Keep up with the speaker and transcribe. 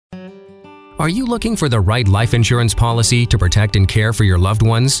Are you looking for the right life insurance policy to protect and care for your loved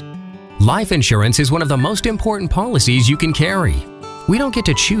ones? Life insurance is one of the most important policies you can carry. We don't get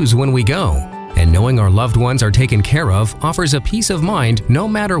to choose when we go, and knowing our loved ones are taken care of offers a peace of mind no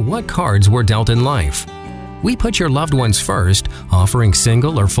matter what cards we're dealt in life. We put your loved ones first, offering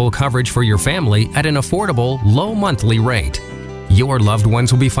single or full coverage for your family at an affordable, low monthly rate. Your loved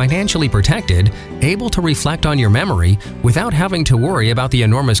ones will be financially protected, able to reflect on your memory without having to worry about the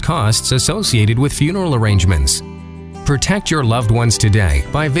enormous costs associated with funeral arrangements. Protect your loved ones today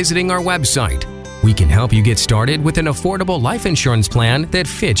by visiting our website. We can help you get started with an affordable life insurance plan that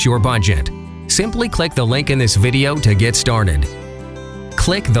fits your budget. Simply click the link in this video to get started.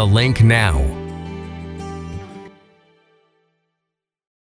 Click the link now.